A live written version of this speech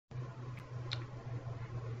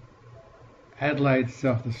Adelaide,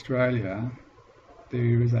 South Australia,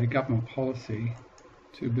 there is a government policy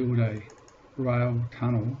to build a rail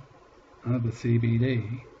tunnel under the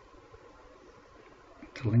CBD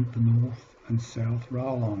to link the North and South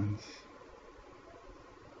Rail Lines.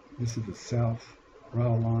 This is the South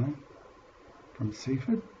Rail Line from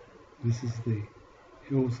Seaford. This is the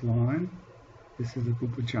Hills Line. This is the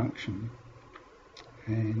Wayville Junction.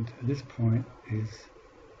 And at this point is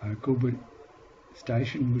a Wayville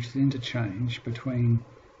Station, which is interchange between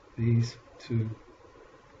these two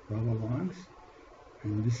railway lines.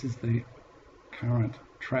 And this is the current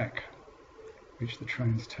track which the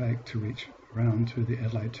trains take to reach around to the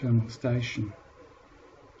Adelaide Terminal Station.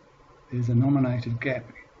 There's a nominated gap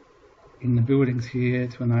in the buildings here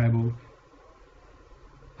to enable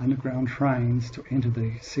underground trains to enter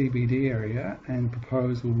the CBD area, and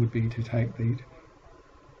proposal would be to take the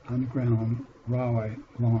underground railway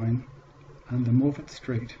line under Morphett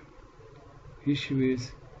Street. The issue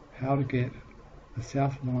is how to get the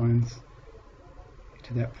south lines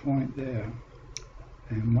to that point there,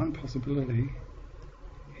 and one possibility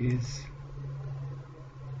is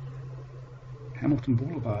Hamilton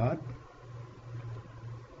Boulevard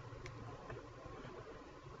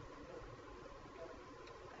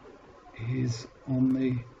is on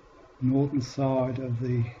the northern side of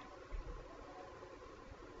the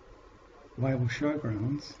Wayville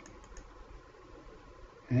Showgrounds,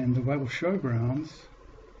 and the Wayville Showgrounds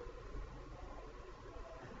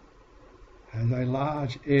has a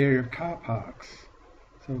large area of car parks,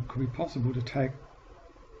 so it could be possible to take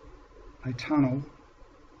a tunnel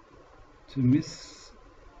to miss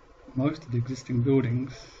most of the existing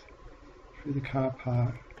buildings through the car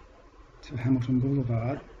park to Hamilton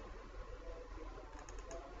Boulevard.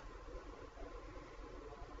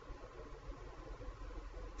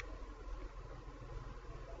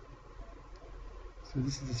 So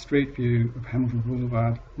this is a street view of Hamilton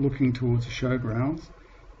Boulevard looking towards the showgrounds.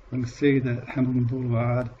 You can see that Hamilton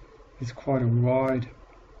Boulevard is quite a wide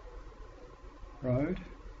road,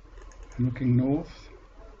 and looking north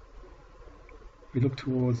we look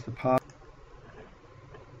towards the park,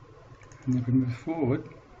 and if we move forward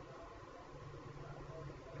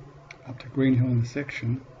up to Greenhill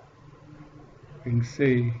intersection, we can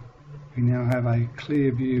see we now have a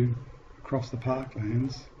clear view across the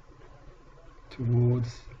parklands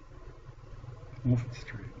towards Morphett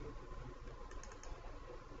Street.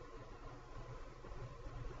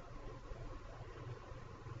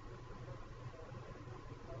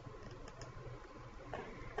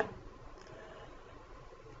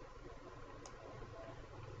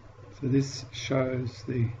 So this shows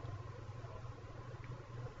the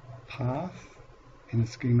path in a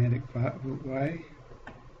schematic way,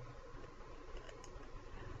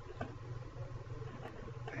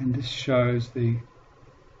 and this shows the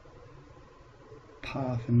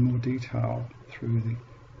path in more detail through the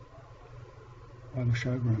Wayville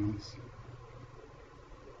Showgrounds.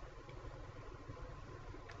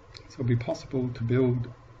 So it'll be possible to build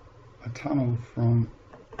a tunnel from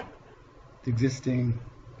the existing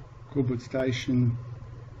Wayville Station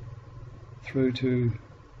through to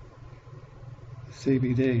the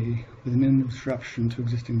CBD with minimal disruption to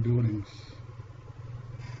existing buildings.